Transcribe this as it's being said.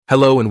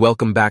Hello and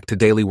welcome back to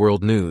Daily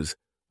World News,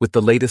 with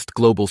the latest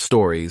global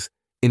stories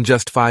in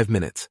just 5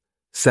 minutes,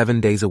 7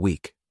 days a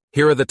week.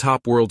 Here are the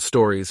top world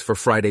stories for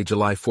Friday,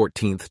 July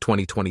 14th,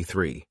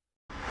 2023.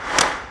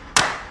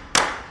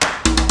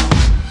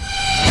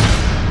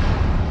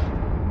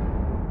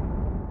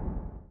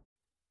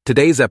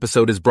 Today's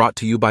episode is brought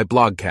to you by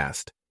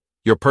Blogcast,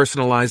 your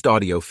personalized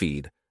audio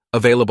feed,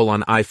 available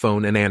on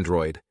iPhone and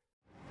Android.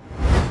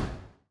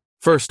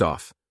 First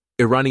off,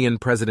 Iranian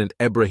President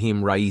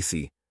Ebrahim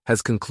Raisi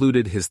has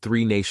concluded his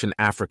three-nation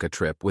Africa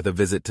trip with a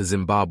visit to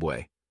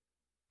Zimbabwe.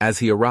 As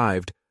he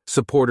arrived,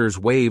 supporters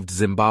waved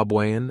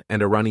Zimbabwean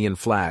and Iranian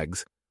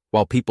flags,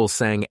 while people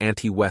sang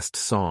anti-West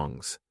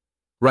songs.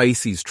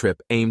 Raisi's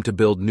trip aimed to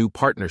build new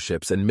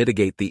partnerships and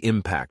mitigate the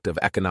impact of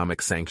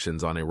economic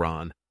sanctions on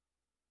Iran.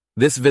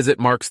 This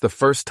visit marks the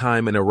first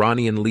time an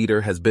Iranian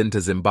leader has been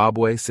to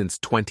Zimbabwe since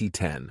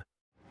 2010.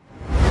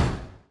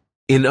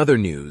 In other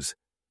news,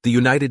 the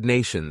United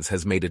Nations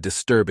has made a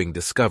disturbing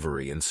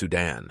discovery in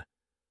Sudan.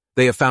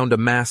 They have found a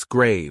mass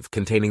grave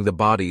containing the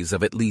bodies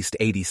of at least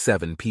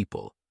 87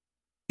 people.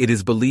 It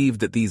is believed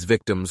that these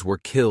victims were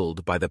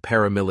killed by the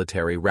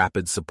paramilitary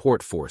Rapid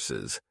Support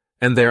Forces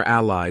and their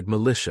allied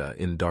militia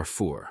in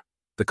Darfur.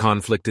 The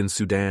conflict in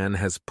Sudan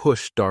has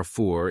pushed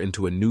Darfur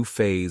into a new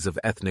phase of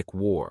ethnic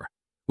war,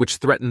 which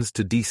threatens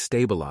to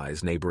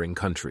destabilize neighboring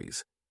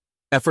countries.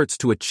 Efforts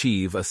to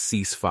achieve a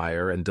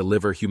ceasefire and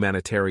deliver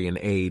humanitarian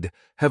aid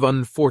have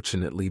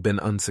unfortunately been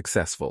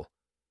unsuccessful.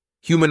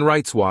 Human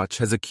Rights Watch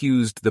has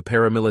accused the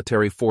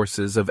paramilitary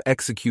forces of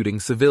executing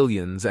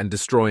civilians and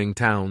destroying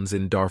towns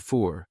in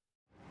Darfur.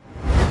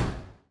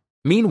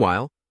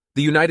 Meanwhile,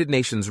 the United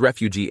Nations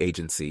Refugee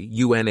Agency,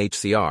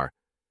 UNHCR,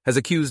 has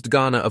accused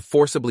Ghana of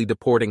forcibly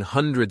deporting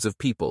hundreds of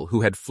people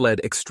who had fled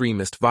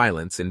extremist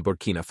violence in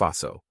Burkina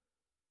Faso.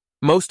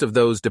 Most of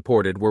those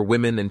deported were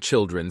women and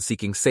children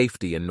seeking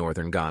safety in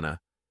northern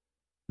Ghana.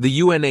 The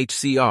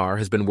UNHCR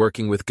has been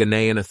working with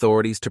Ghanaian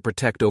authorities to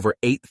protect over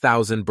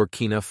 8,000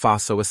 Burkina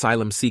Faso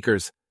asylum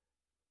seekers.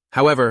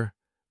 However,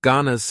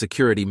 Ghana's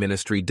security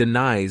ministry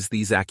denies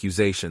these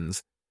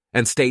accusations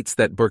and states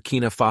that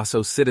Burkina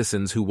Faso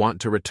citizens who want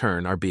to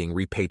return are being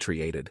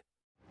repatriated.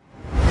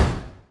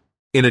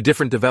 In a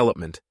different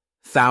development,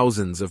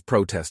 thousands of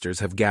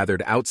protesters have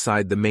gathered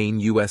outside the main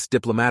U.S.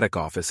 diplomatic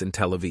office in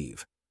Tel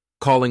Aviv,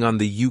 calling on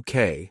the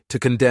UK to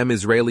condemn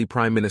Israeli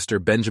Prime Minister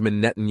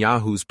Benjamin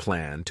Netanyahu's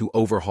plan to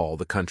overhaul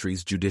the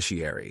country's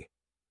judiciary.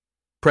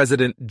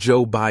 President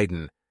Joe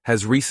Biden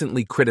has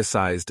recently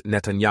criticized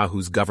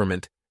Netanyahu's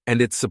government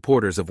and its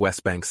supporters of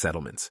West Bank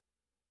settlements.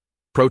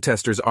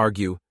 Protesters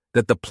argue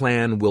that the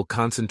plan will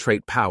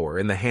concentrate power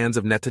in the hands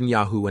of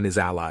Netanyahu and his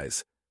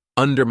allies,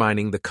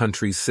 undermining the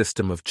country's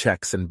system of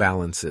checks and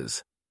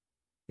balances.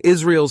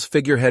 Israel's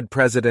figurehead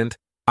president,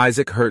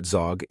 Isaac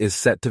Herzog, is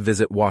set to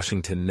visit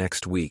Washington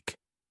next week.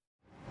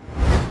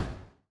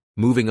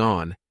 Moving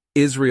on,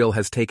 Israel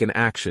has taken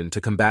action to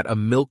combat a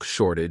milk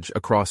shortage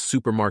across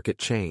supermarket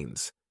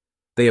chains.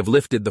 They have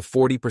lifted the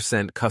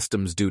 40%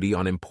 customs duty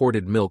on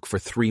imported milk for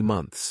 3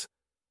 months.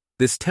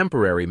 This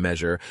temporary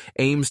measure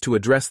aims to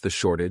address the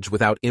shortage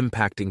without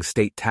impacting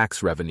state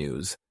tax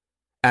revenues,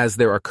 as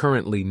there are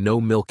currently no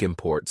milk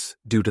imports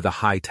due to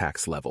the high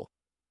tax level.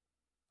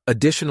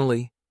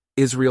 Additionally,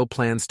 Israel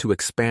plans to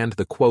expand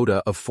the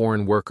quota of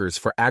foreign workers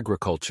for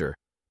agriculture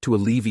to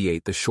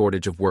alleviate the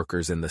shortage of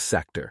workers in the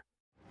sector.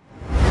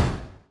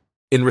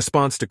 In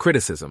response to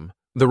criticism,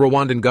 the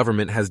Rwandan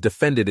government has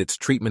defended its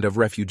treatment of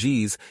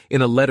refugees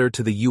in a letter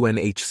to the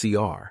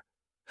UNHCR.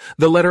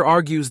 The letter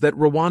argues that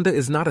Rwanda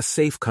is not a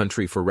safe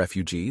country for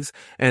refugees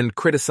and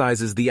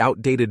criticizes the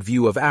outdated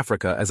view of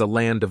Africa as a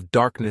land of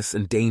darkness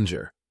and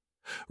danger.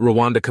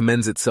 Rwanda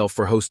commends itself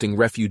for hosting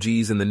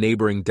refugees in the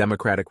neighboring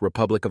Democratic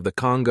Republic of the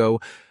Congo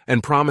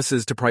and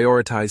promises to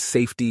prioritize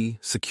safety,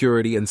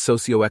 security, and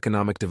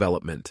socioeconomic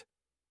development.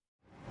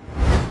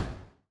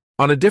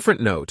 On a different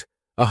note,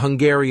 a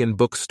Hungarian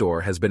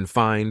bookstore has been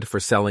fined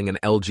for selling an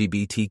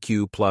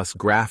LGBTQ+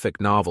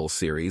 graphic novel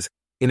series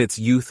in its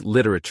youth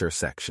literature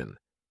section.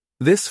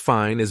 This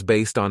fine is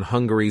based on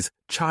Hungary's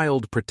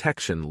child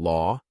protection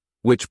law,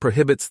 which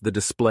prohibits the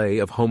display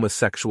of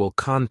homosexual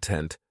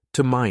content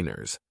to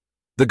minors.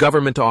 The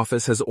government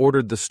office has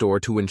ordered the store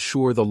to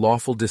ensure the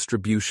lawful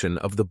distribution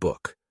of the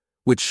book,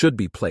 which should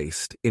be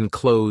placed in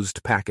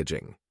closed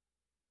packaging.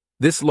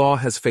 This law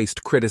has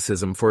faced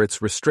criticism for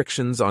its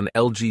restrictions on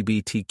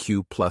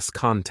LGBTQ+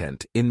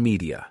 content in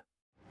media.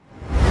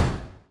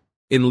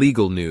 In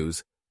legal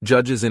news,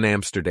 judges in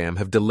Amsterdam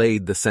have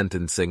delayed the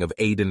sentencing of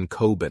Aiden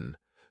Coben,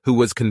 who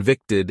was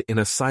convicted in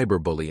a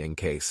cyberbullying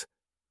case.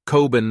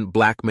 Coben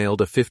blackmailed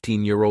a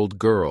 15-year-old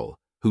girl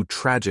who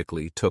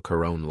tragically took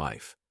her own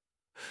life.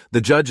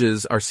 The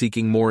judges are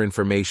seeking more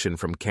information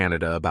from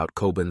Canada about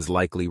Coben's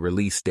likely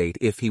release date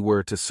if he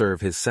were to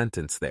serve his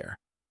sentence there.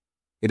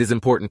 It is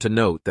important to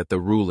note that the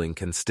ruling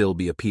can still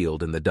be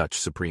appealed in the Dutch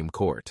Supreme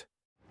Court.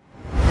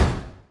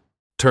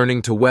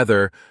 Turning to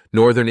weather,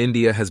 northern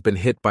India has been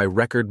hit by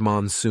record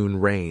monsoon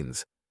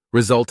rains,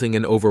 resulting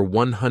in over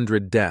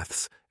 100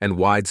 deaths and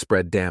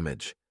widespread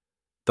damage.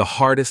 The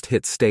hardest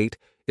hit state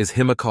is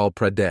Himachal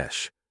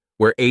Pradesh,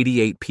 where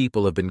 88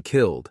 people have been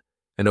killed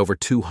and over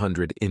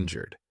 200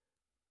 injured.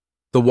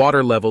 The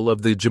water level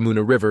of the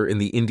Jamuna River in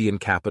the Indian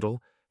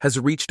capital has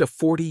reached a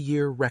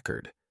 40-year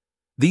record.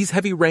 These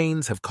heavy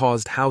rains have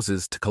caused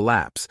houses to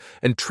collapse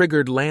and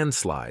triggered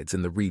landslides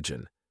in the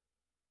region.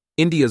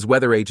 India's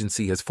weather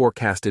agency has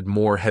forecasted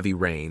more heavy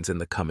rains in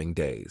the coming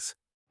days.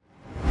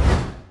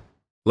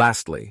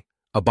 Lastly,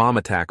 a bomb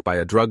attack by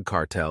a drug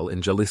cartel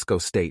in Jalisco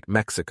State,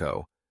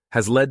 Mexico,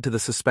 has led to the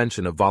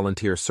suspension of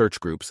volunteer search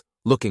groups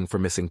looking for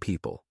missing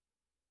people.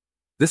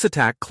 This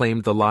attack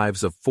claimed the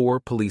lives of 4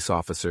 police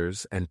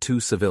officers and 2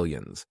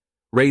 civilians,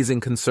 raising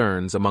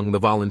concerns among the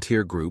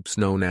volunteer groups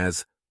known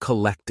as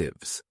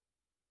collectives.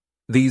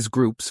 These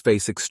groups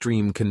face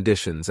extreme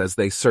conditions as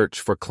they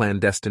search for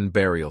clandestine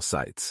burial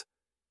sites.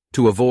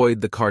 To avoid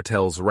the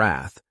cartel's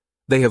wrath,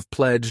 they have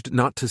pledged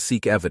not to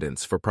seek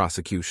evidence for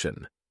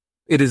prosecution.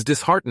 It is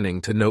disheartening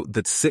to note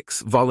that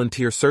 6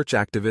 volunteer search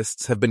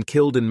activists have been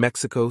killed in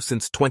Mexico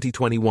since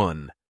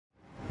 2021.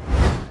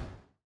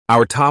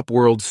 Our top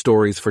world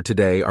stories for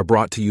today are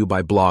brought to you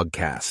by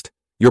Blogcast,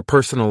 your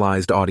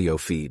personalized audio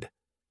feed.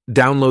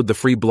 Download the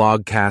free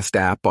Blogcast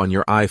app on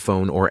your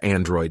iPhone or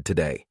Android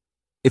today.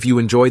 If you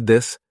enjoyed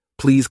this,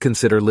 please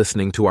consider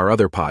listening to our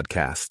other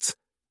podcasts: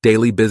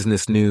 Daily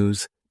Business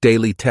News,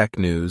 Daily Tech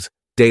News,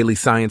 Daily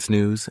Science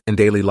News, and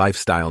Daily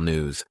Lifestyle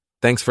News.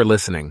 Thanks for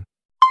listening.